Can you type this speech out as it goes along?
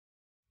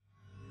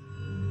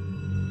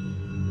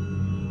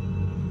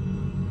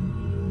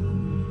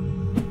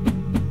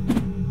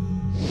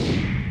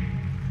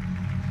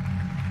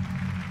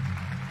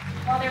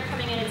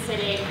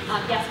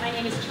Yes, my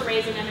name is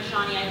Tereza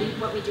Nemessanyi. I lead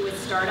what we do with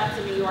startups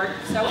in New York.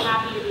 So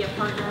happy to be a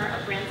partner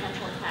of Grand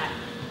Central Tech.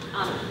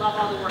 Love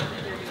all the work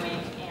that they're doing,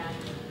 and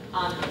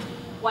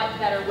what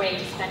better way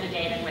to spend a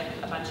day than with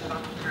a bunch of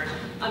entrepreneurs.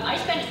 I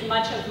spent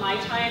much of my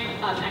time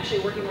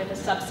actually working with a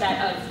subset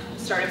of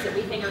startups that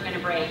we think are going to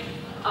break,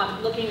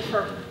 looking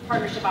for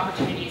partnership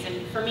opportunities.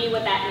 And for me,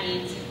 what that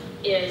means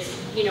is,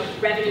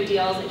 revenue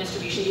deals and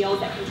distribution deals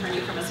that can turn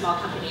you from a small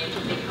company into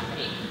a big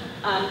company.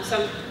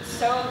 So I'm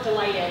so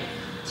delighted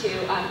to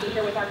be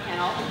here with our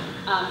panel.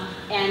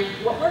 And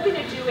what we're going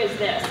to do is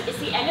this. It's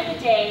the end of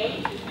the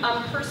day.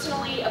 I'm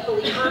personally a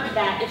believer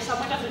that if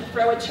someone doesn't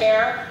throw a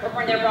chair or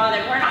burn their bra,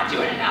 then we're not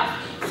doing enough.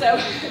 So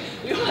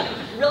we want to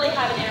really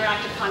have an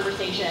interactive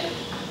conversation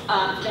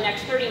for the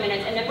next 30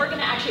 minutes. And then we're going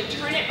to actually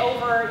turn it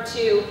over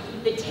to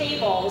the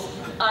tables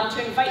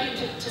to invite you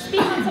to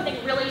speak on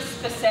something really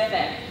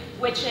specific,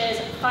 which is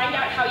find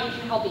out how you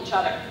can help each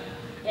other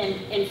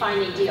in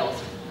finding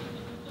deals.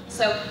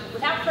 So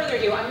without further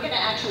ado, I'm going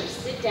to actually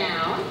sit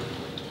down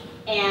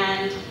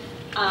and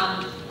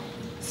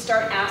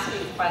start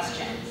asking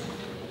questions,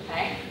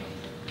 okay?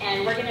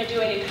 And we're going to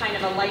do it in kind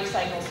of a life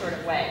cycle sort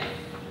of way.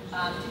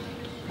 I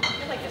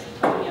feel like this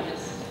podium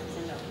is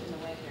in the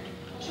way here.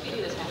 Should we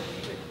do this now?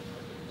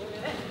 We'll do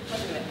it?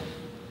 Let's do it.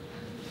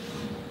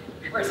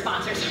 We're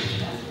sponsors to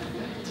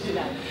do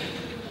that.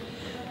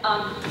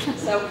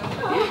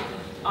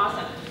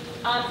 Awesome.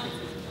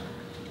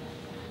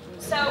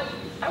 So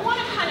I want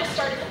to kind of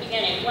start at the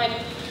beginning. When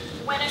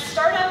a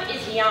startup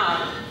is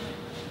young,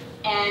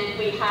 and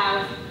we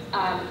have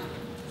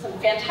some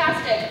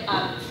fantastic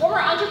former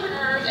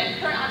entrepreneurs and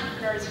current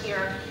entrepreneurs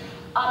here,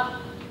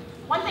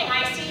 one thing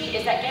I see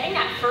is that getting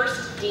that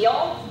first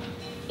deal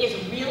is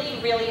really,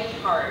 really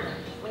hard.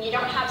 When you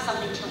don't have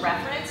something to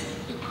reference,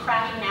 you're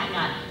cracking that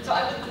nut. So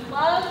I would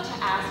love to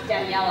ask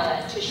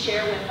Daniella to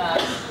share with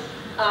us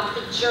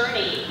the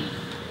journey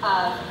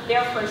of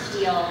their first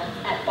deal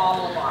at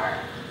BaubleBar.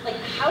 Like,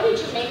 how did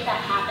you make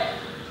that happen?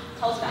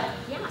 Tell us about it.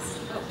 Yes.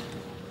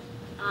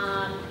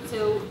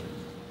 So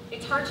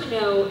it's hard to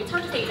know, it's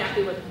hard to say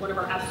exactly what one of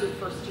our absolute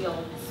first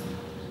deals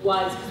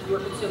was, because we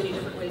work in so many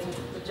different ways with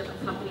different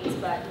companies,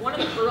 but one of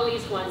the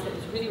earliest ones that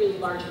was really, really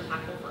large and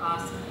impactful for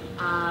us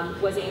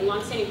was a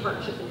long-standing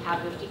partnership we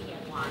had with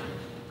DKNY.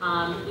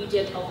 We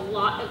did a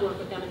lot of work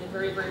with them in the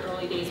very, very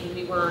early days when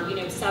we were,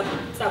 sub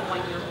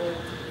 1 year old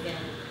even.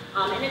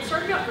 And it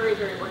started out very,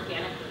 very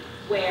organically,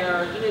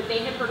 where they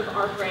had heard of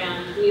our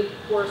brand. We, of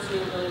course, knew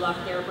and really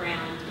loved their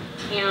brand.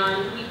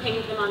 And we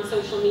pinged them on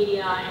social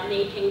media, and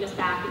they pinged us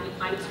back, and we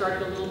kind of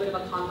started a little bit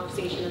of a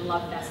conversation and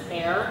love fest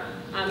there.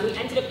 We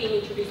ended up being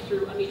introduced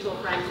through a mutual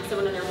friend to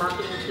someone on their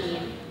marketing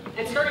team,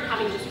 and started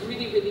having just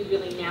really, really,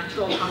 really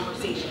natural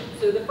conversation.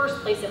 So the first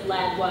place it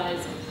led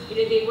was,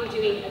 they were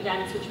doing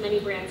events, which many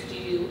brands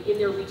do, in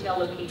their retail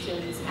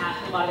locations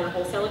at a lot of their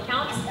wholesale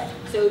accounts.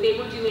 So they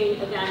were doing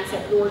events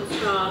at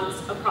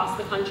Nordstrom's across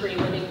the country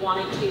where they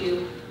wanted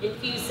to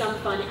infuse some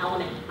fun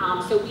element.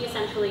 So we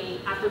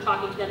essentially, after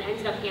talking to them,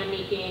 ended up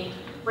hand-making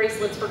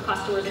bracelets for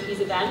customers at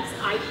these events.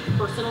 I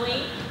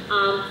personally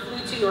flew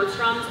to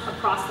Nordstrom's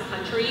across the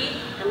country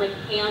and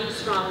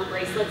hand-strung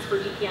bracelets for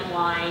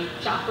DKNY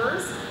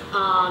shoppers,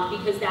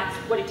 because that's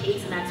what it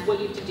takes and that's what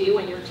you have to do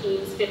when your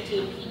team's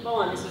 15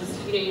 people and this is,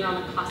 you're on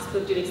the cusp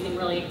of doing something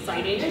really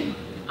exciting.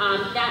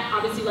 That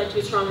obviously led to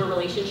a stronger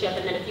relationship,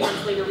 and then a few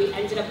months later we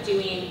ended up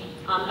doing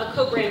a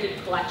co-branded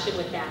collection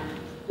with them,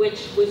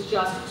 which was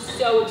just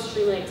so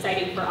extremely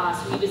exciting for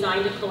us. We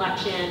designed a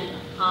collection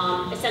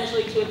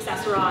essentially to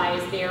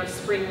accessorize their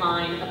spring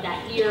line of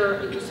that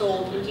year. It was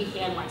sold in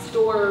DKNY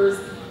stores.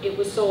 It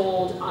was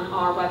sold on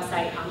our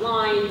website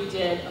online. We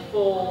did a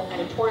full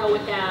editorial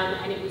with them,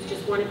 and it was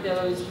just one of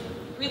those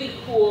really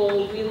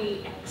cool,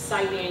 really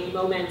exciting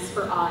moments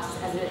for us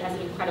as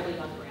an incredibly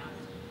young brand.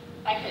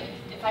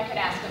 If I could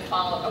ask a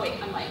follow-up. Oh wait,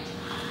 I'm late.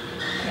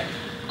 Okay.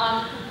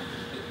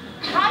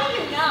 How do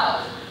you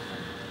know,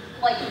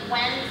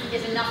 when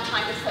is enough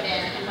time to put in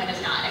and when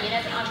is not? I mean,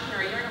 as an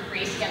entrepreneur, you're in a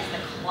race against the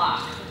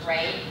clock,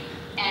 right?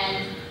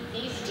 And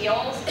these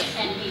deals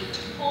can be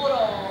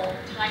total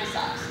time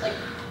sucks.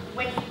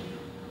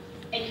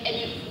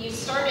 And you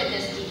started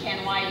this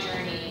DKNY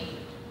journey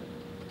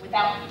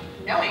without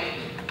knowing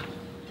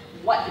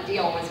what the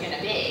deal was going to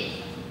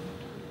be.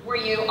 Were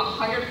you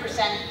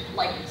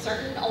 100%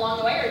 certain along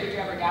the way, or did you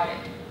ever doubt it?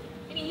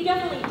 I mean, you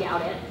definitely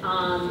doubt it.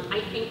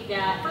 I think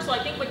that, first of all,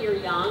 I think when you're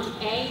young,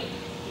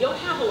 you don't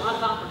have a lot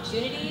of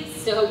opportunities,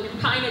 so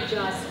you're kind of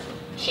just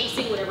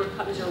chasing whatever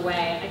comes your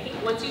way. I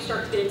think once you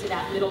start to get into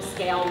that middle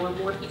scale where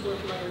more people are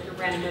familiar with your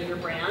brand and know your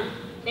brand,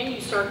 then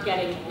you start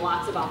getting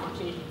lots of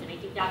opportunities. And I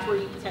think that's where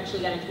you potentially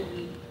get into what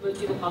most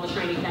people call the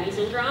shiny penny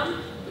syndrome,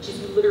 which is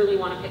you literally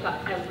want to pick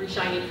up every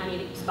shiny penny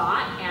that you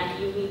spot, and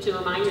you need to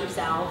remind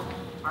yourself,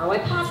 ROI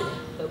positive,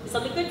 focus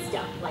on the good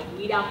stuff,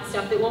 weed out the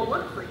stuff that won't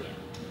work for you.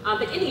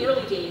 But in the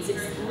early days,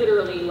 it's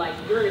literally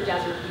you're in a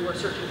desert, you are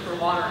searching for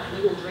water, and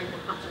you will drink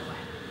what comes your way.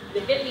 And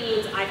if it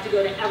means I have to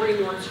go to every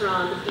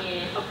Nordstrom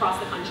across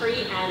the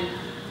country and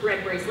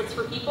thread bracelets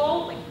for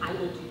people, I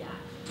will do that.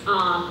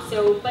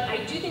 But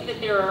I do think that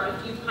there are a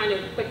few kind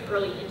of quick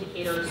early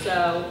indicators.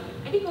 So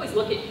I think always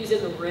look at who's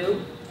in the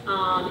room.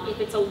 If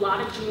it's a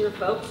lot of junior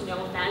folks, no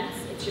offense,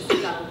 it's just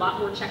you've got a lot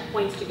more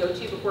checkpoints to go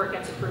to before it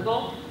gets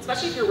approval,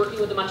 especially if you're working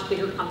with a much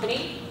bigger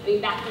company. I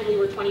mean, back then we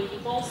were 20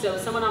 people, so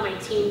someone on my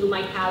team who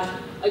might have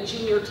a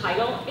junior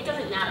title, it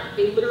doesn't matter.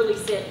 They literally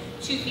sit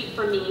 2 feet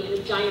from me in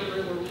a giant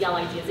room where we yell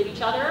ideas at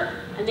each other,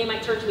 and they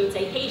might turn to me and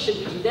say, hey, should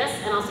we do this?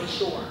 And I'll say,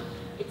 sure.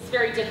 It's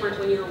very different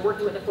when you're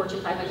working with a Fortune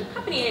 500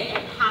 company. It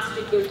has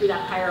to go through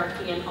that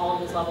hierarchy and all of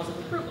those levels of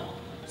approval.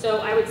 So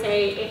I would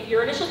say if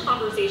your initial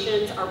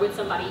conversations are with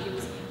somebody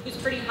who's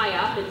pretty high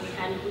up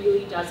and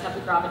really does have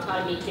the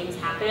gravitas to make things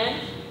happen,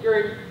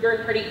 you're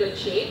in pretty good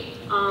shape.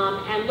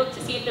 And look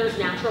to see if there's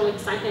natural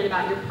excitement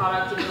about your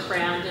product and your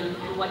brand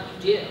and what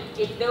you do.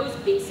 If those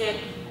basic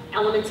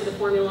elements of the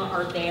formula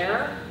are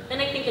there, then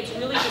I think it's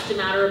really just a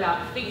matter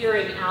about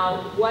figuring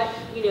out what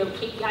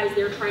KPIs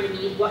they're trying to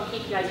meet, what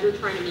KPIs you're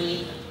trying to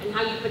meet, and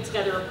how you put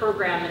together a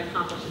program that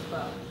accomplishes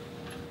both.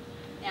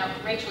 Now,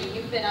 Rachel,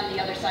 you've been on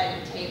the other side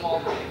of the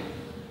table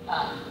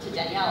to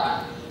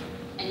Daniella,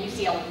 and you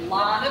see a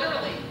lot.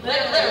 Literally.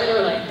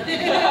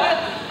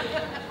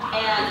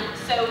 And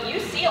so you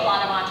see a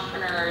lot of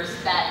entrepreneurs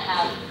that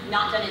have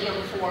not done a deal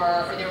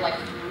before, or they're like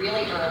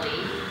really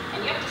early,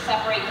 and you have to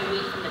separate the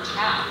wheat from the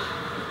chaff.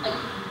 Like,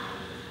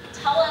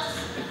 tell us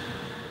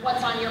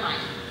what's on your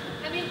mind.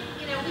 I mean,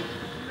 can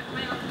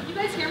you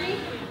guys hear me?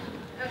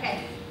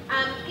 Okay.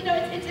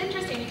 It's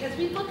interesting because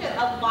we look at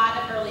a lot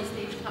of early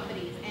stage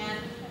companies, and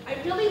I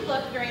really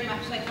look very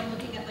much like I'm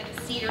looking at like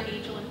a seed or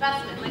angel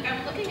investment. Like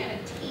I'm looking at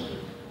a team.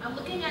 I'm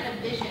looking at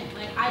a vision.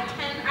 Like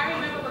I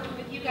remember working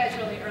with you guys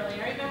really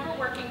early. I remember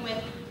working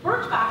with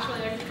Birchbox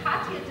really early.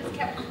 Katya just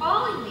kept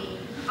calling me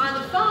on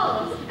the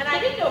phone, and I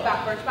didn't know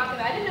about Birchbox,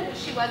 and I didn't know who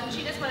she was, and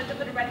she just wanted to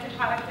put a rented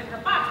product in her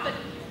box. But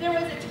there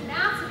was a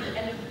tenacity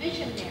and a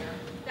vision there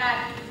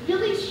that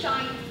really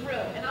shined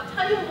through. And I'll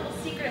tell you a little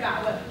secret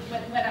about what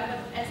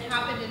has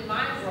happened in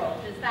my world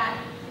is that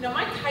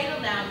my title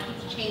now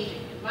keeps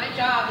changing. And my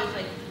job is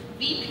like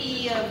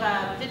VP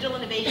of Digital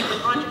Innovation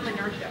and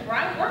Entrepreneurship, where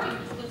I'm working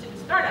exclusively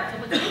with startups.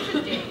 And what's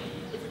interesting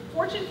is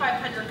Fortune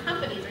 500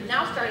 companies are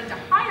now starting to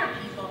hire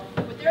people,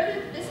 but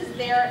this is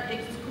their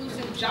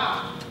exclusive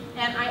job.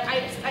 And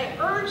I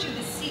urge you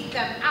to seek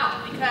them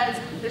out because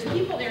there's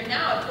people there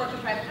now at Fortune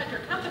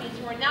 500 companies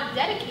who are now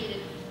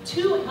dedicated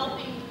to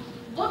helping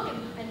look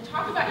and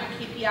talk about your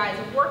KPIs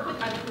and work with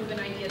unproven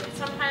ideas and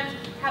sometimes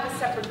have a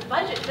separate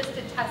budget just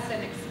to test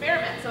and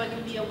experiment so it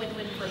can be a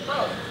win-win for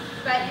both.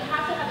 But you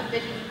have to have a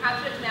vision, you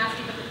have to have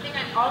tenacity, but the thing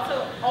I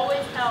also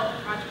always tell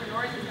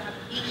entrepreneurs is to have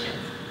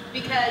patience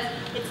because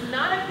it's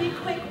not a big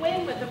quick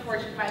win with the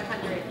Fortune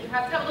 500. You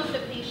have to have a little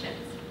bit of patience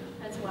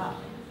as well.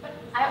 But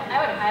I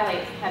would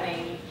highlight,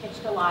 having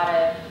pitched a lot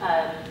of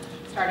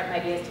startup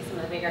ideas to some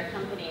of the bigger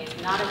companies,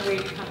 not every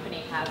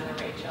company has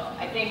a Rachel.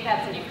 I think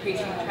that's an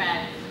increasing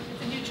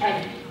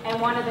trend. And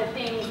one of the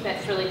things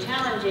that's really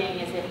challenging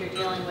is if you're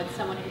dealing with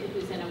someone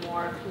who's in a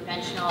more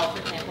conventional, for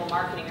example,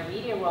 marketing or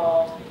media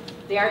role,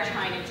 they're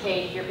trying to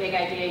take your big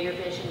idea, your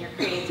vision, your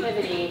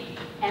creativity,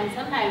 and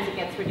sometimes it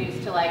gets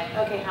reduced to like,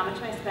 okay, how much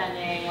am I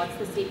spending? What's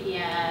the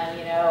CPM?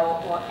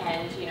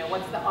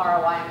 What's the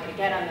ROI I'm going to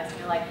get on this? And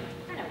you're like,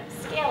 I don't know,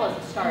 scale as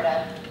a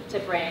startup to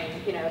bring,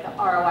 the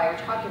ROI you're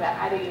talking about.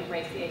 Either you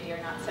embrace the idea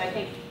or not. So I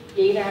think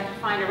you either have to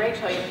find a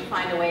Rachel, or you have to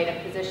find a way to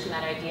position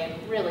that idea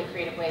in really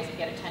creative ways to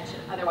get attention.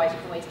 Otherwise, you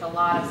can waste a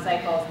lot of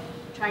cycles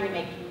trying to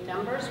make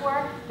numbers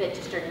work that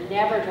just are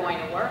never going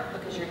to work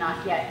because you're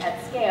not yet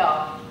at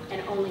scale,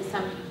 and only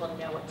some people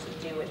know what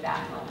to do at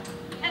that moment.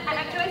 And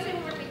can I say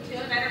one more thing too?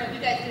 And I don't know if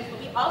you guys do,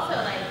 but we also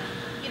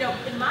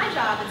in my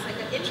job, it's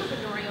like an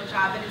entrepreneurial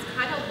job, and it's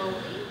kind of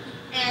lonely.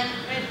 And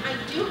I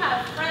do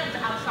have friends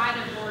outside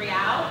of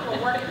L'Oreal who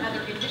are working in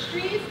other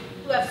industries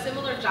who have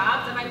similar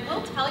jobs, and I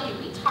will tell you,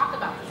 we talk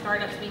about the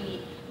startups we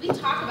meet. We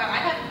talk about, I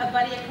have a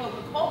buddy at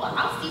Coca-Cola.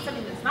 I'll see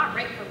something that's not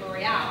right for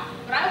L'Oreal,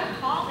 but I will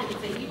call him and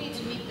say, you need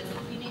to meet this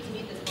woman, you need to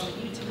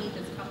meet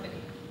this company.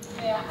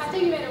 Yeah, I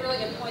think you made a really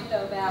good point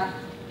though about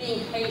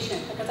being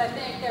patient, because I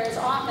think there is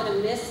often a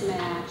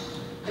mismatch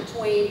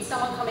between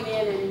someone coming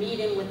in and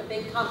meeting with a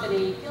big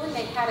company, feeling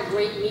they had a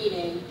great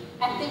meeting,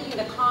 and thinking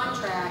the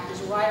contract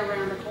is right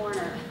around the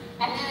corner.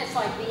 And then it's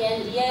like the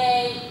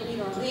NDA, we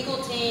need our legal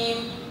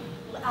team.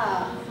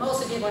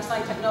 Most of you are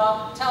selling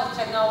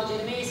technology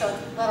to me, so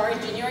let our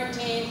engineering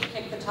team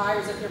kick the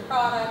tires of your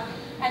product.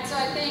 And so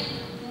I think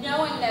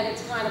knowing that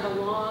it's kind of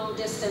a long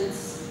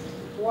distance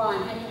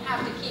run, and you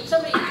have to keep,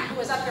 somebody who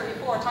was up here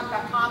before talked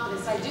about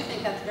confidence, I do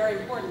think that's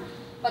very important.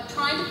 But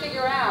trying to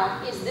figure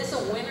out, is this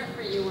a winner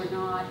for you or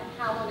not, and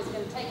how long it's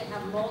going to take, and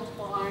have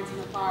multiple irons in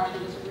the fire, I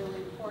think is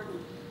really important.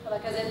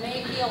 Because it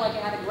may feel like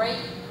you had a great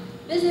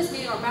business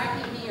meeting, or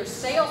maybe your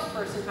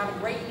salesperson had a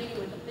great meeting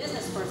with the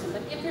business person,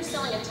 but if you're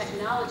selling a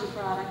technology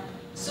product,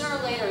 sooner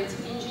or later it's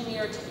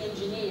engineer to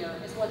engineer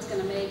is what's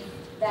going to make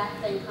that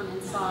thing come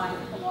inside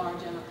a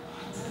large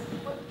enterprise.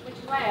 Which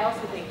is why I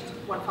also think, just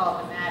one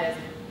follow-up on that, is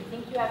I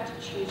think you have to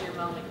choose your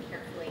moment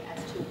carefully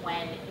as to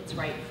when it's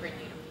right for you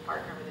to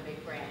partner with a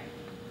big brand.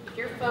 If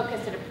your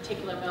focus at a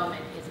particular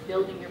moment is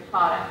building your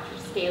product or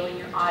scaling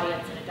your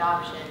audience and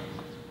adoption,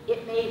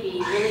 it may be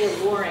really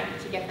alluring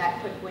to get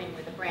that quick win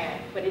with a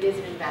brand, but it is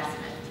an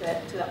investment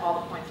to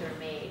all the points that are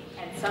made.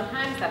 And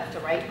sometimes that's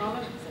the right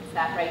moment because it's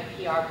that right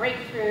PR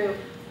breakthrough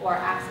or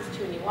access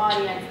to a new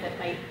audience that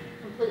might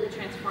completely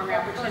transform your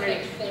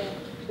opportunity.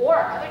 Or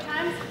other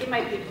times, it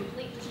might be a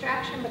complete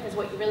distraction because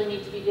what you really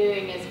need to be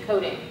doing is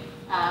coding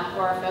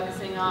or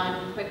focusing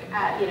on quick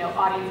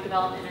audience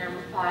development or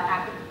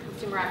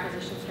consumer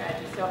acquisition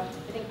strategy. So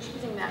I think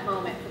choosing that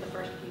moment for the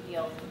first few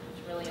deals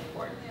is really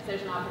important because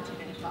there's an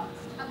opportunity cost.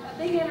 A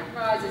big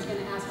enterprise is going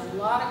to ask a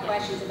lot of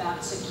questions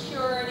about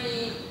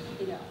security,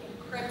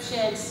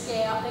 encryption,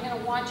 scale. They're going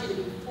to want you to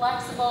be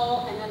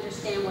flexible and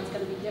understand what's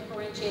going to be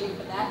differentiating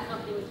for that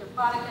company with your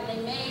product. And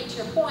they may, to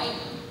your point,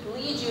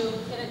 lead you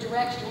in a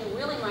direction you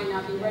really might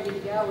not be ready to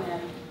go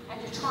in.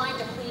 And you're trying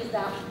to please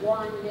that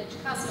one niche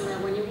customer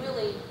when you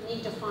really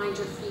need to find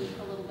your feet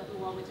a little bit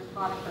more with your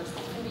product first.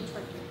 It can be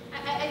tricky.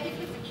 I think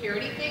the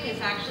security thing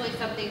is actually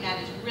something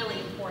that is really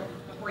important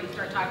before you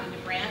start talking to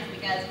brands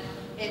because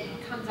it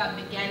comes up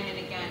again and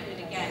again and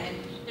again. And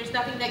there's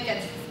nothing that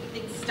gets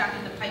things stuck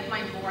in the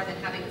pipeline more than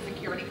having a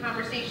security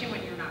conversation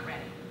when you're not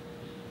ready.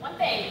 One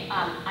thing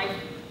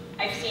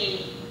I've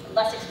seen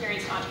less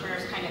experienced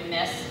entrepreneurs kind of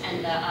miss,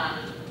 and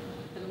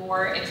the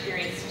more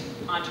experienced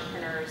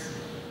entrepreneurs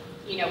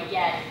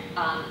get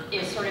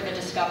is sort of a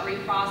discovery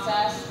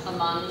process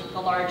among the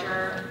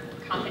larger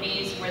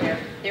companies where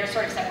they're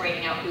sort of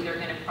separating out who they're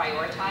going to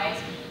prioritize.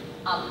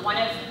 One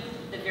of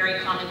the very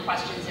common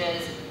questions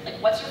is, like,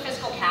 what's your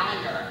fiscal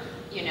calendar?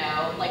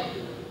 Like,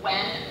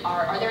 when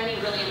are there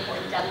any really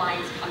important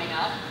deadlines coming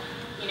up?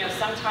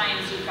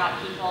 Sometimes you've got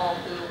people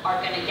who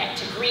are going to get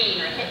to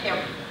green or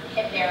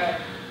hit their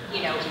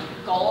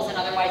goals and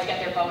otherwise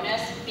get their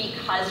bonus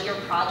because your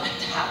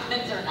project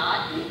happens or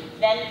not.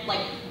 Then,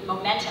 like,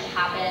 momentum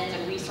happens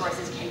and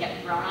resources can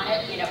get thrown on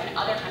it. And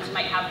other times you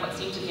might have what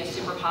seems to be a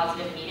super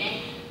positive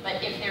meeting,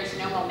 but if there's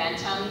no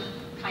momentum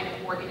kind of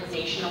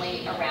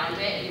organizationally around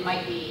it, you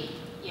might be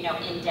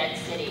in dead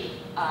city.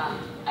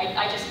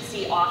 I just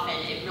see often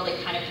it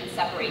really kind of can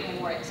separate the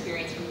more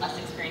experienced from less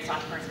experienced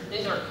entrepreneurs.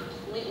 These are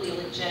completely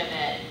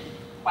legitimate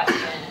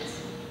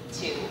questions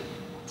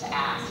to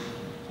ask.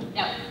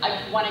 Now,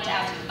 I wanted to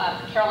ask,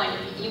 Caroline,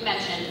 you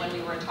mentioned when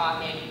we were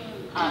talking,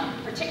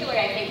 particularly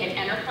I think in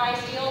enterprise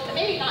deals, but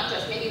maybe not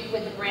just, maybe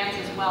with the brands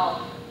as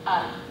well,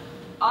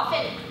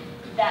 often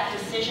that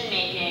decision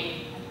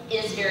making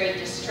is very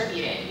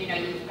distributed.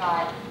 You've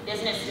got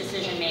business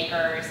decision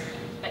makers,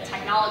 but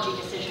technology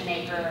decision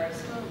makers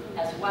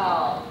as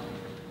well.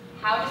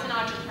 How does an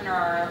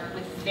entrepreneur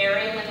with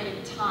very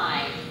limited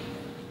time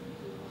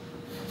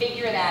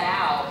figure that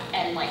out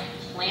and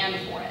plan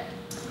for it?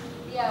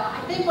 Yeah,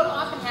 I think what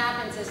often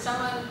happens is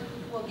someone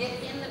will get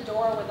in the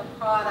door with a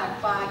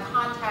product by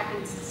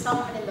contacting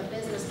someone in the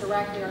business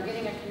directly or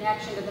getting a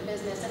connection to the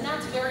business, and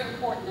that's very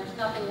important. There's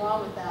nothing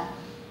wrong with that.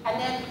 And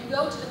then you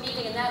go to the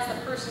meeting, and that's the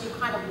person you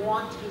kind of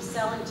want to be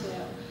selling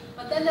to.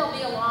 But then there'll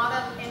be a lot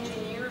of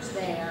engineers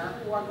there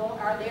who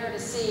are there to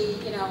see,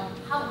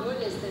 how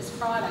good is this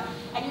product?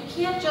 And you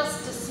can't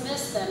just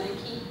dismiss them and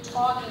keep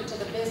talking to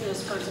the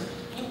business person.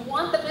 You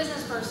want the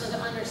business person to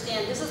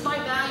understand, this is my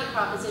value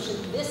proposition,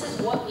 this is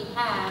what we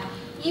have,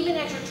 even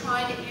as you're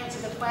trying to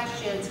answer the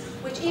questions,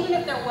 which even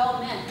if they're well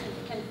meant,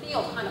 can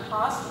feel kind of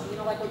hostile.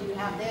 Like, well, do you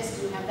have this,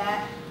 do you have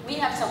that? We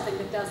have something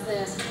that does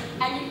this.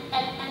 And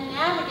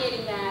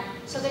navigating that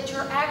so that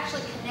you're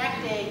actually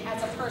connecting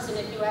as a person,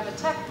 if you have a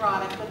tech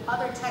product, with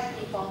other tech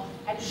people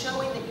and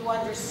showing that you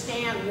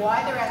understand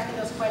why they're asking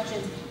those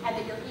questions and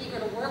that you're eager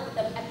to work with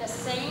them. At the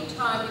same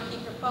time, you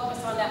keep your focus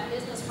on that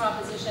business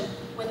proposition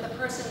with the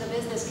person in the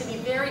business can be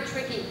very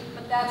tricky,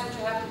 but that's what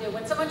you have to do.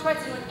 When someone tries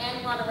to do an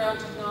end run around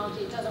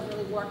technology, it doesn't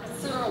really work, and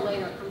sooner or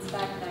later it comes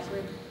back to that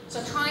group.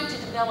 So trying to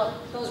develop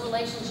those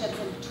relationships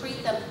and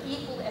treat them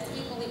as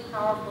equally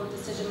powerful in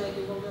decision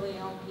making will really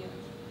help you.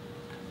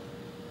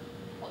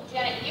 Well,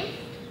 Janet,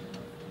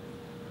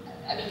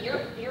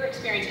 your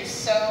experience is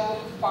so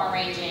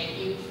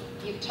far-ranging.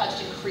 You've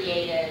touched and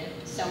created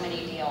so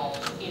many deals,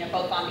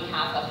 both on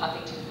behalf of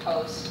Huffington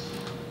Post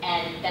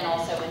and then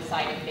also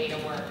inside of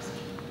BetaWorks.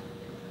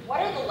 What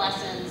are the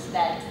lessons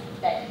that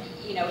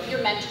if you're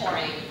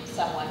mentoring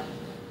someone,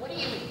 what do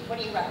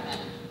you recommend?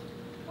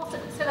 Well,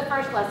 so the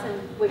first lesson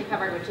we've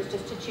covered, which is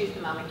just to choose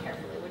the moment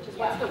carefully, which is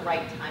what's the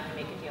right time to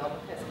make a deal,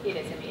 because it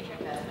is a major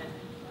investment.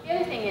 The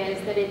other thing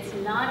is that it's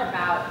not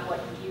about what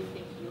you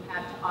think you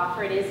have to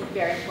offer. It is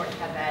very important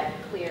to have that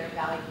clear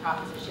value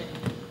proposition.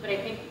 But I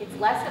think it's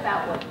less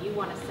about what you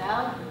want to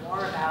sell and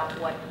more about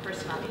what the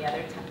person on the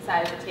other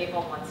side of the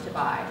table wants to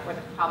buy or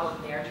the problem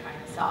they're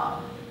trying to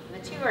solve.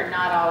 And the two are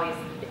not always,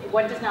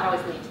 one does not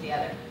always lead to the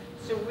other.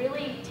 So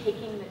really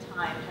taking the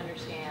time to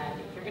understand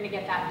if you're going to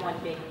get that one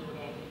big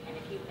meeting and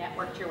if you've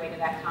networked your way to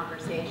that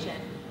conversation,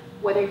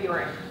 whether you're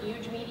a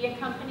huge media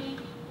company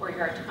or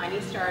you're a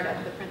tiny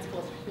startup, the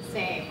principles are the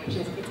same, which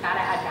is it's got to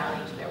add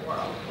value to their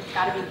world. It's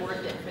got to be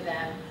worth it for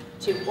them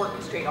to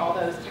orchestrate all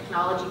those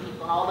technology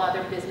people and all the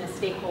other business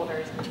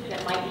stakeholders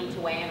that might need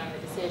to weigh in on the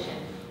decision.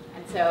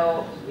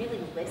 So really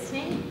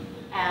listening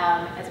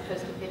as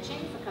opposed to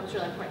pitching becomes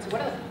really important. So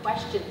what are the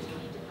questions you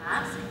need to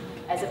ask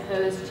as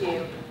opposed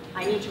to,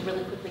 I need to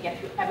really quickly get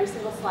through every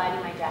single slide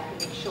in my deck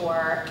and make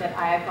sure that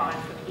I have gone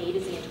from A to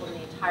Z and told them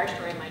the entire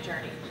story of my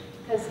journey.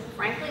 Because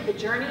frankly, the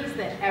journeys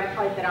that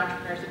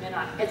entrepreneurs have been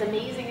on, as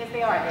amazing as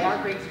they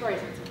are great stories.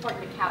 It's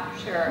important to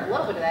capture a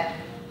little bit of that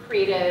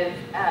creative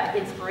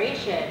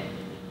inspiration.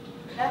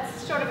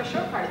 That's sort of a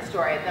short part of the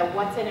story. The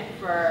what's in it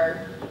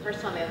for the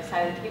person on the other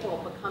side of the table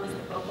becomes the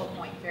focal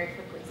point very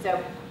quickly.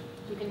 So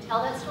you can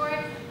tell that story,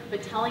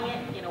 but telling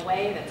it in a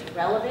way that's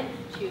relevant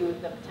to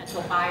the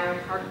potential buyer,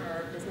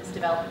 partner, business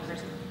development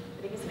person,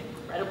 I think is an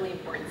incredibly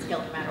important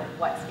skill no matter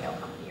what scale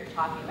company you're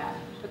talking about.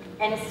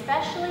 And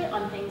especially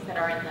on things that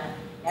are in the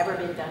never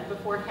been done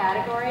before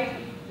category,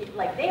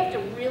 like they have to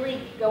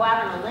really go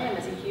out on a limb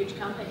as a huge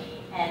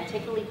company and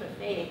take a leap of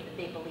faith that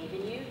they believe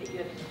in you, that you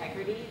have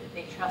integrity, that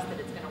they trust that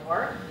it's going to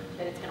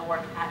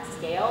work at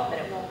scale,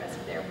 that it won't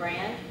risk their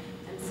brand.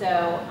 And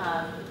so,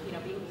 you know,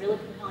 being really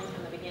compelling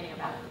from the beginning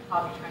about the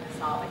problem you're trying to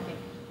solve, I think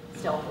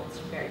still holds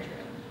very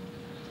true.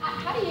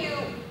 How do you,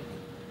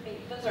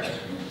 those are,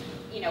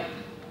 you know,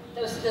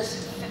 those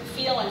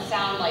feel and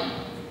sound like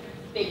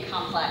big,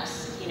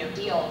 complex, you know,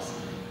 deals.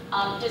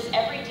 Does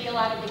every deal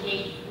out of the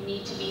gate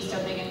need to be so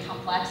big and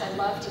complex? I'd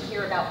love to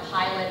hear about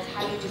pilots,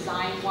 how you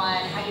design one,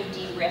 how you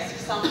de-risk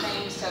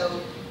something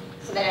so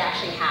that it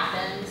actually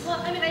happens. Well,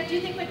 I mean, I do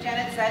think what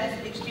Janet said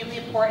is extremely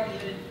important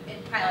even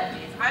in pilot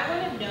phase. I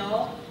want to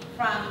know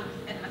from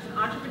an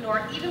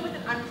entrepreneur, even with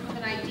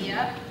an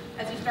idea,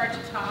 as you start to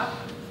talk,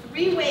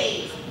 3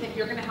 ways that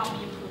you're going to help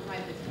me improve my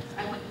business.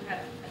 I want you to have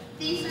a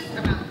thesis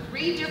about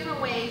 3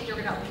 different ways you're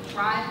going to help me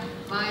drive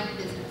my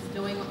business,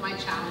 knowing what my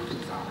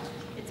challenges are.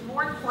 It's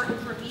more important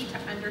for me to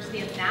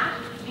understand that,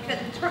 because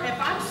if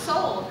I'm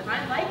sold and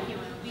I like you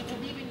and we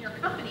believe in your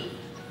company,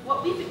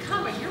 what we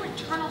become are your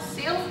internal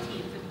sales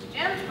teams. And to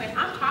Janet's point,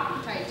 I'm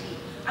talking to IT.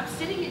 I'm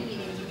sitting in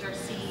meetings with our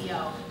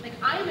CEO. Like,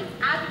 I am an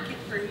advocate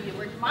for you,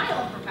 where my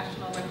own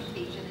professional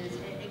reputation is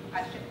in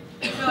question.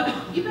 So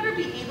you better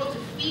be able to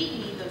feed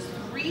me those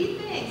 3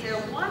 things. They're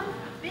one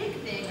big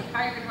thing of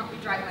how you're going to help me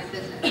drive my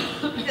business.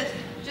 Because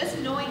just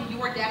knowing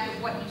your deck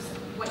of what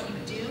you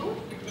do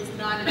is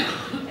not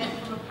enough. And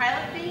from a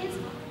pilot phase,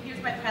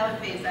 here's my pilot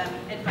phase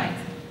advice.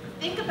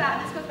 Think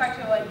about, this goes back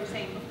to what you were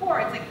saying before,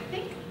 it's like,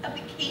 think of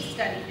the case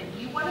study that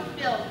you want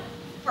to build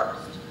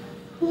first.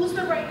 Who's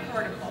the right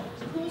vertical?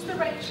 Who's the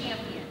right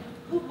champion?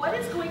 What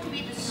is going to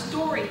be the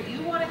story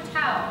you want to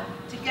tell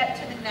to get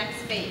to the next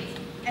phase?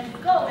 And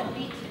go and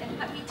be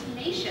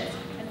tenacious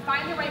and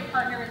find the right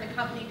partner in the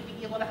company to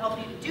be able to help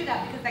you to do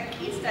that, because that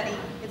case study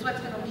is what's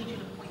going to lead you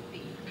to point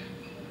B.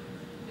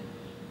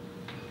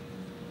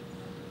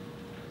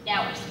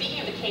 Now,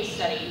 speaking of the case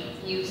study,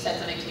 you said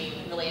something to me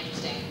really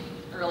interesting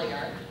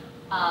earlier,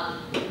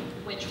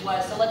 which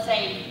was, so let's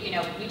say, you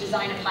know, you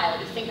design a pilot,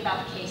 you think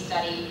about the case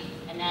study,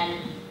 and then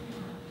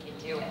you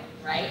do it,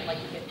 right? Like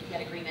you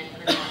get agreement,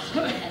 everyone wants to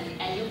do it,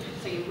 and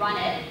so you run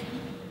it.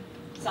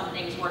 Some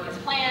things work as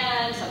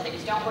planned, some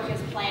things don't work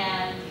as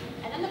planned,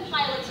 and then the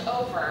pilot's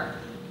over.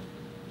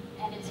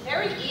 And it's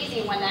very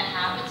easy when that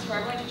happens for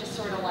everyone to just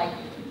sort of like,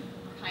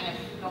 kind of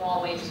go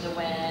all ways to the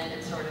wind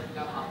and sort of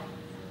go home.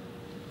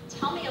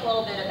 Tell me a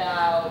little bit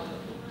about,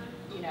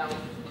 you know,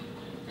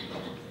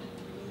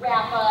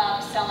 wrap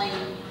up, selling,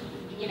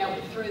 you know,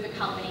 through the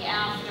company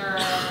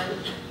after.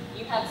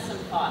 You had some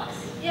thoughts.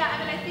 Yeah,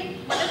 I mean, I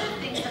think one of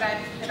the things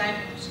that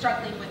I'm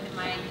struggling with in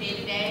my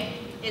day-to-day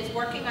is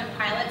working on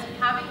pilots and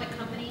having the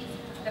companies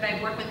that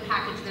I work with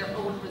package their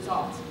own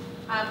results.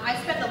 I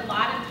spend a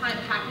lot of time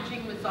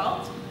packaging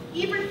results.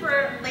 Even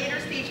for later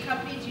stage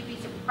companies, you'd be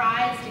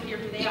surprised to hear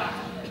who they are.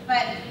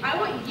 But I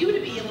want you to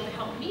be able to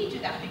help me do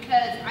that,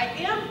 because I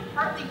am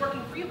partly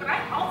working for you, but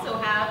I also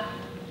have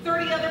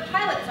 30 other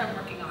pilots I'm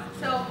working on.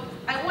 So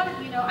I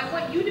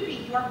want you to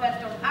be your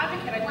best own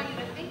advocate. I want you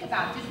to think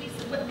about,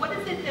 what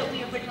is it that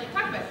we originally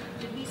talked about?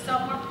 Did we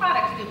sell more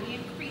products? Did we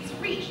increase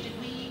reach?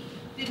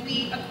 Did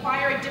we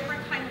acquire a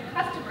different kind of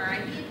customer?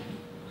 I need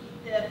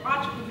the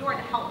entrepreneur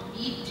to help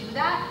me do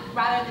that,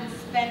 rather than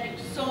spending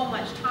so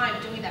much time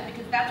doing that,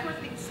 because that's where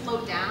things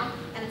slow down,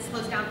 and it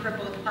slows down for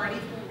both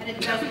parties, and it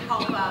does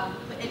help,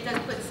 it does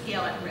put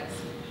scale at risk.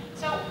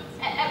 So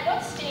at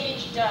what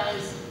stage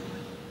does,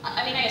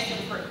 I mean, I assume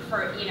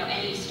for you know,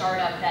 any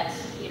startup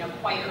that's, you know,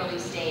 quite early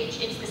stage,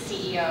 it's the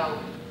CEO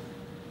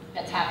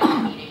that's having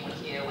a meeting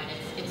with you, and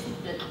it's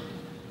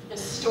the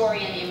story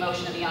and the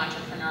emotion of the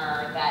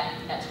entrepreneur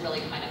that's really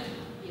kind of,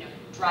 you know,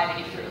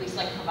 driving it through, at least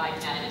like providing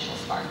that initial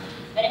spark.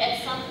 But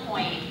at some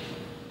point,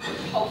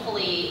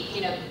 hopefully,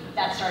 you know,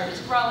 that startup is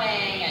growing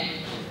and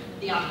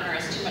the entrepreneur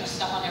has too much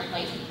stuff on their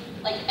plate.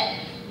 Like,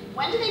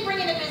 when do they bring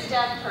in a biz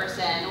dev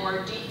person,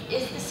 or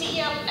is the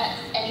CEO at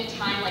any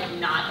time like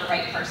not the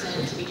right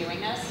person to be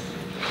doing this?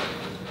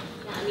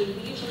 I mean,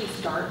 we usually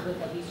start with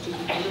at least 2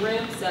 people in the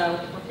room. So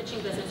if we're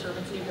pitching business or if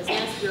it's new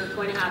business, you're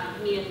going to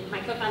have me and my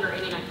co-founder,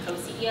 Amy, and I'm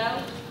co-CEO.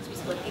 So we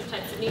split these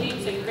types of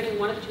meetings. So you're getting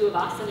one of the 2 of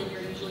us, and then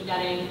you're usually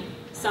getting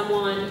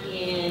someone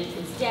in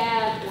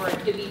dev, or it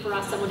could be for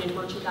us someone in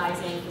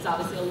merchandising, because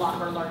obviously a lot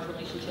of our large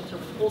relationships are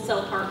with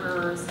wholesale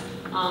partners.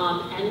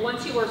 And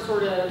once you are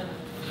sort of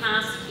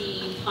past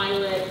the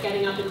pilot,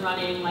 getting up and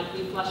running, like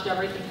we flushed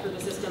everything through the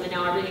system and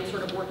now everything's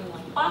sort of working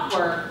like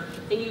clockwork,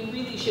 then you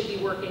really should be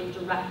working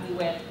directly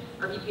with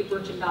our VP of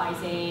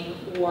merchandising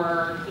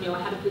or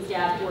a head of biz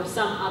dev or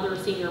some other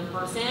senior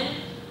person.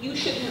 You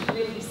shouldn't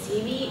really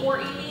see me or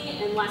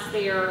Amy unless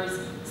there's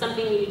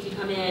something we need to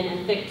come in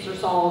and fix or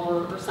solve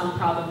or some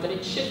problem, but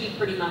it should be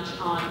pretty much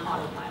on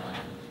autopilot.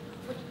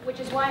 Which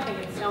is why I think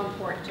it's so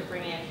important to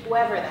bring in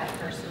whoever that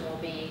person will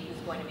be who's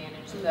going to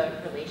manage the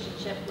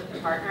relationship with the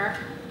partner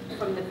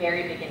from the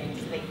very beginning.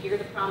 So they hear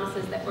the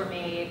promises that were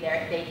made,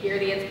 they hear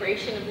the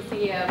inspiration of the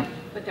CEO,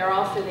 but they're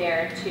also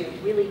there to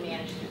really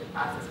manage through the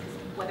process.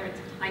 Because whether it's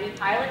a tiny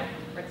pilot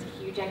or it's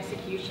a huge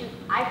execution,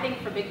 I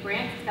think for big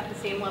brands, it's got the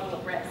same level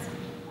of risk.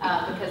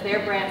 Because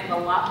their brands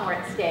have a lot more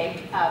at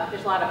stake.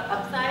 There's a lot of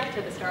upside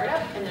to the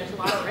startup, and there's a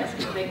lot of risk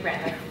for big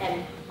brands.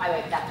 And by the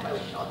way, that's why we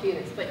should all do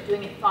this. But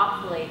doing it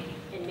thoughtfully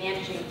and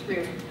managing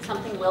through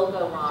something will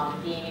go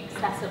wrong, being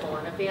accessible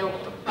and available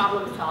to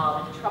problem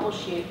solve and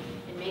troubleshoot,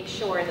 and make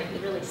sure that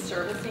you're really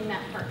servicing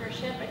that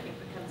partnership, I think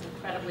becomes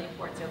incredibly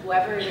important. So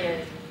whoever it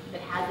is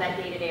that has that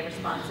day-to-day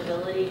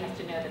responsibility has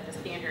to know that the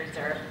standards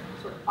are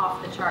sort of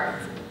off the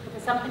charts,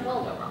 because something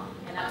will go wrong,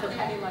 and that's okay.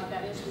 Something like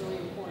that is really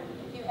important.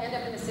 If you end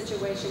up in a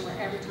situation where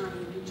every time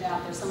you reach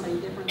out, there's somebody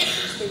different that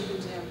you're speaking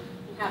to,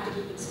 you have to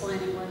keep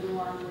explaining where you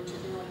are and what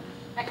you're doing.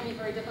 That can be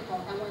very difficult.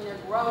 And when they're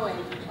growing,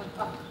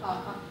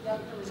 young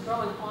firm is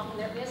growing, often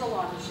there is a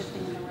lot of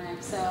shifting in the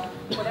ranks. So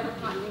whatever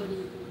continuity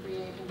you can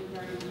create will be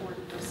very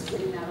important for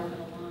getting that over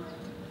the line.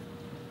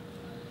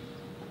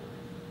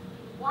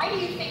 Why do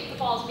you think the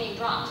ball's being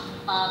dropped?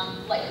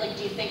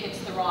 Do you think it's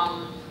the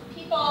wrong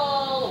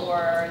people,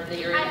 or that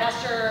your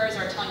investors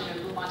are telling you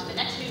to move on to the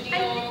next new deal?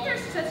 I think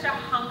there's such a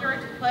hunger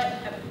to put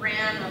a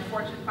brand or a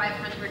Fortune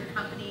 500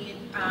 company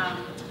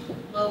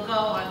logo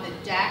on the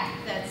deck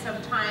that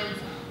sometimes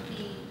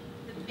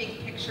the big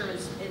picture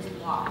is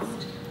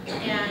lost.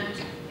 And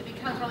it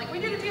becomes more like, we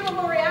did a deal with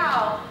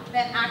L'Oreal,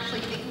 than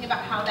actually thinking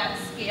about how that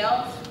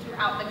scales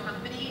throughout the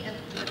company and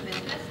through the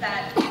business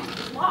that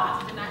is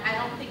lost. And I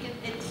don't think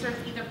it serves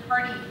either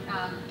party in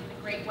a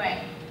great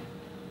way.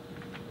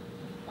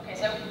 Okay,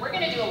 so we're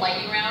going to do a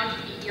lightning round.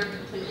 You're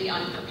completely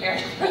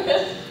unprepared for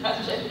this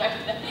question.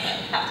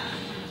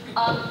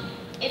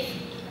 It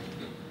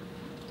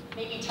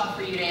may be tough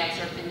for you to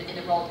answer in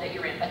the role that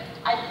you're in, but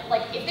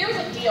if there's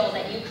a deal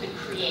that you could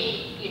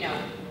create,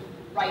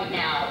 right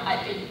now,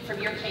 from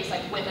your case,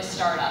 like with a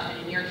startup, and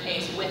in your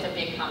case, with a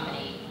big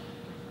company,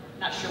 I'm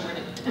not sure where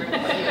to put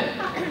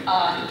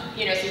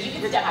you. So you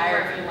can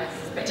retire if you want to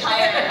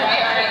retire,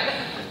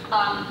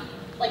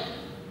 right?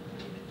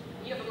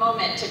 You have a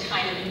moment to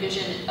kind of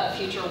envision a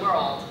future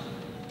world.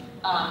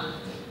 Why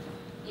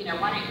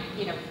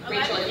don't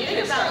Rachel, if you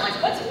could start,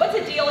 what's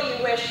a deal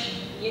you wish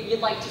you'd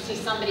like to see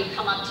somebody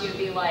come up to you and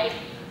be like,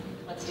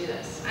 let's do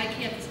this? I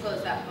can't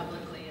disclose that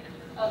publicly.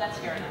 Oh, that's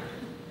fair enough.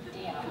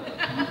 Damn.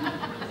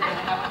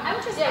 I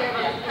would just say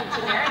on a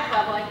generic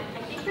level, I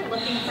think you're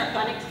looking for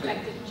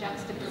unexpected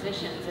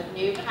juxtapositions of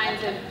new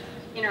kinds of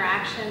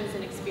interactions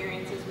and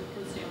experiences with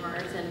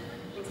consumers, and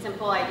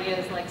simple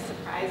ideas like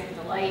surprise and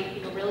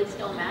delight, really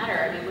still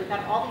matter. I mean, we've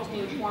got all these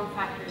new form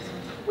factors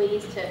and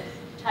ways to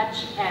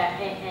touch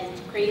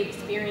and create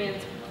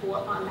experience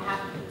on behalf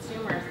of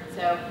consumers. And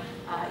so,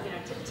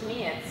 to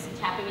me, it's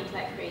tapping into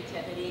that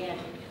creativity and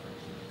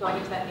going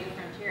into that new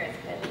frontier.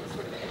 It's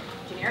sort of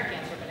a generic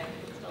answer, but I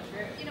think it's still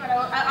true. You know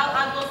what?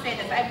 I will say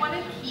this. I want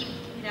to keep,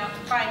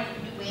 find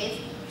new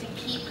ways to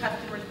keep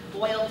customers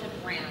loyal to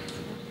brands,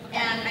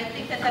 and I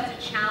think that's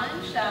a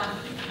challenge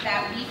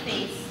that we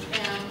face.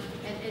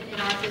 In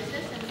our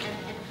business,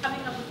 and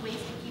coming up with ways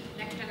to keep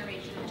the next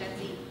generation of Gen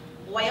Z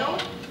loyal,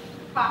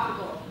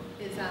 profitable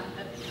is of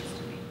interest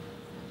to me.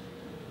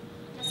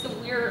 So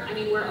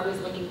we're always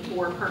looking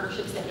for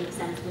partnerships that make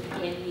sense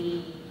within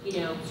the,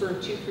 sort of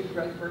 2-3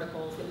 growth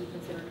verticals that we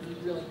consider to be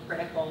really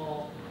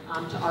critical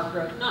to our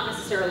growth. Not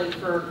necessarily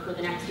for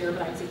the next year,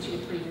 but I'd say 2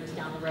 to 3 years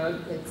down the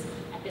road, because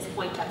at this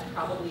point, that's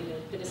probably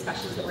the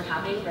discussions that we're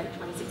having, right?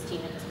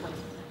 2016 at this point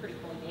is pretty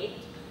fully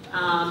baked.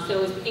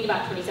 So as we think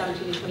about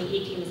 2017 and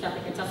 2018, the stuff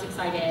that gets us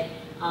excited,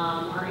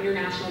 our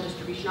international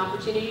distribution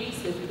opportunities.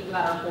 So as we think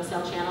about our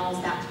wholesale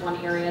channels, that's one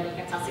area that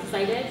gets us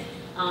excited.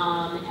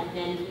 And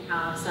then we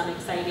have some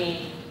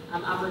exciting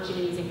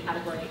opportunities in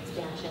category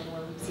expansion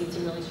where we've seen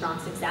some really strong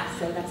success.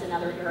 So that's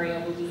another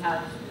area where we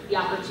have the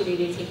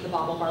opportunity to take the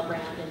BaubleBar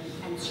brand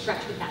and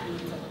stretch what that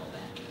means a little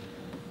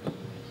bit.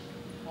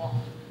 Cool.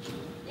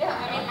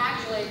 Yeah,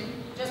 actually,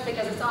 just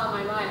because it's on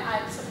my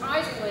mind,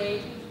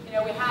 surprisingly,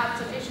 we have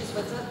some issues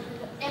with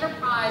the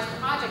enterprise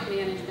project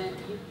management.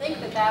 You think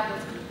that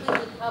was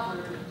completely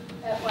covered.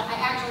 I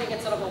actually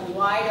get sort of a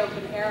wide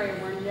open area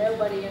where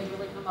nobody has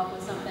really come up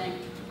with something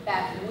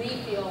that we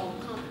feel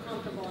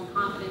comfortable and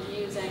confident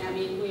using. I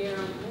mean, we're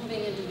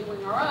moving into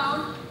doing our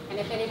own, and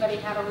if anybody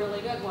had a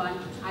really good one,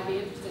 I'd be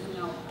interested to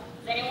know.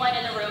 Is anyone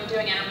in the room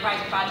doing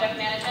enterprise project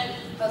management?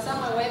 Oh,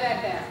 someone way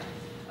back there.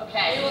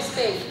 Okay. You will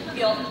speak.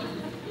 You'll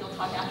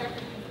talk after?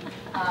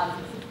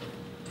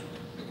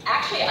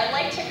 Actually, I'd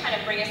like to kind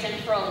of bring us in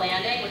for a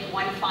landing with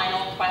one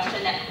final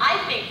question that I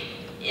think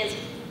is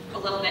a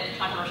little bit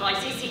controversial. I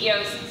see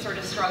CEOs sort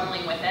of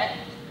struggling with it.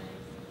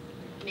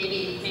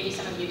 Maybe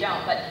some of you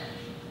don't, but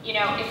you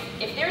know,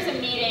 if there's a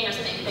meeting or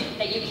something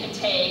that you can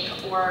take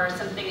or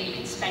something that you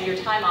can spend your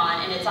time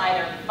on, and it's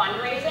either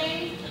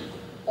fundraising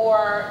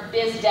or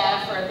biz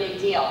dev for a big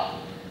deal,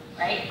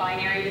 right?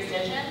 Binary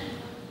decision.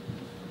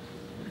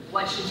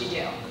 What should you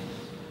do?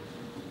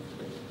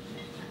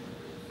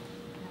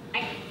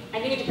 I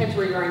think it depends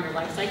where you are in your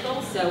life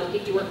cycle. So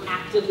if you are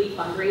actively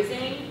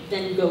fundraising,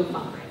 then go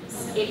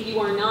fundraise. If you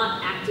are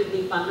not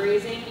actively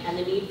fundraising and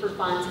the need for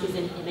funds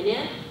isn't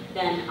imminent,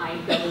 then I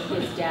go with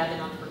biz dev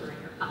and entrepreneur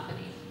your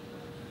company.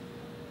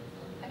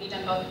 Have you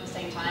done both at the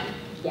same time?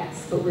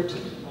 Yes, but we're 2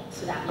 people,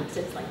 so that makes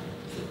it like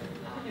secret.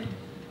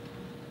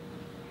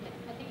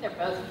 I think they're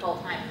both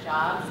full-time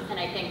jobs, and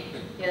I think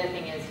the other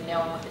thing is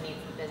knowing what the needs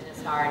of the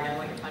business are, knowing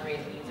what your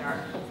fundraising needs are.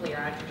 Hopefully you're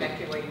on a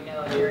trajectory where you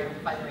know if you're in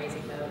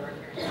fundraising mode or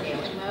if you're in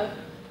scaling mode.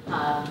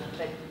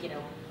 But you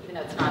know, even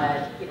though it's not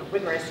a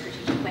rigorous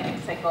strategic planning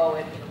cycle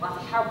with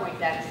lots of PowerPoint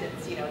decks,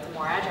 it's it's a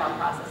more agile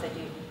process. I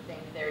do think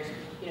there's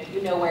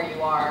you know where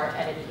you are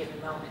at any given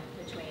moment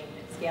between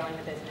scaling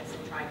the business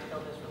and trying to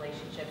build those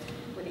relationships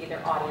with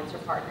either audience or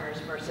partners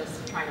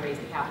versus trying to raise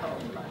the capital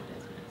to run a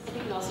business. I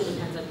think it also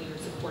depends on who your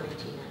supporting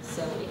team is.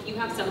 So if you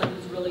have someone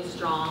who's really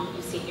strong,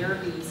 who's senior,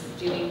 who's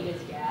doing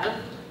biz dev,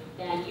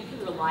 then you can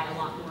rely a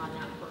lot more on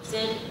that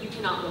person. You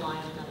cannot rely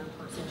on another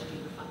person to do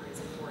your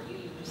fundraising for you.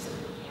 You just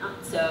simply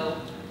can't.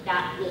 So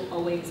that will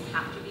always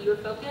have to be your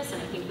focus.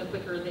 And I think the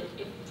quicker that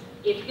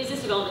if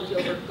business development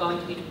deals are going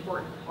to be an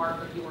important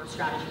part of your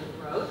strategy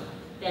and growth,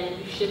 then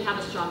you should have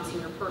a strong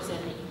senior person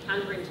that you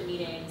can bring to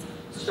meetings,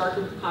 start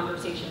the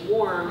conversation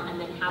warm, and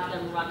then have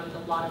them run with a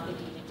lot of the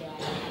day-to-day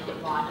and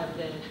a lot of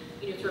the,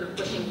 sort of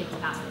pushing things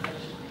past the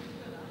finish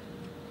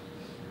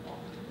line.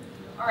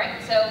 All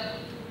right, so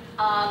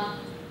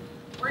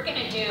we're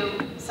going to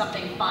do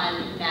something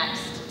fun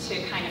next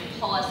to kind of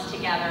pull us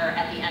together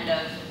at the end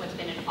of what's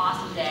been an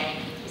awesome day.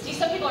 I see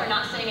some people are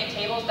not sitting at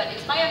tables, but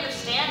it's my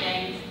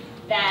understanding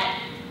that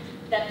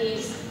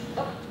these,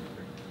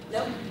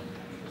 nope.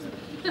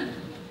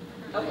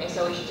 Okay,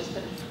 so we should just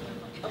put,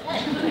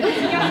 okay.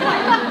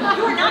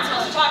 You are not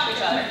supposed to talk to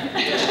each other.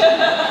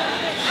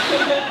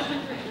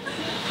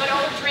 But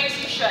over drinks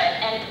you should.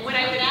 And what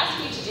I would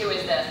ask you to do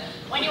is this.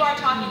 When you are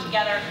talking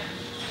together,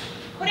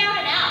 put out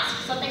an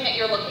ask, something that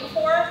you're looking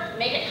for,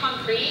 make it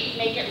concrete,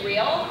 make it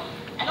real,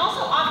 and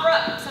also offer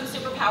up some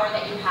superpower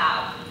that you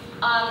have.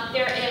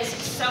 There is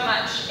so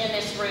much in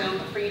this room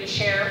for you to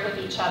share with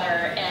each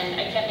other, and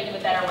I can't think of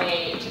a better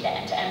way to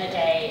end the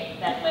day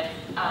than with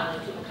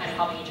people kind of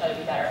helping each other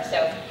be better.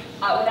 So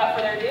without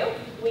further ado,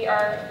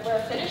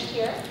 we're finished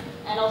here,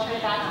 and I'll turn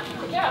it back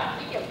to Kara.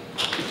 Thank you.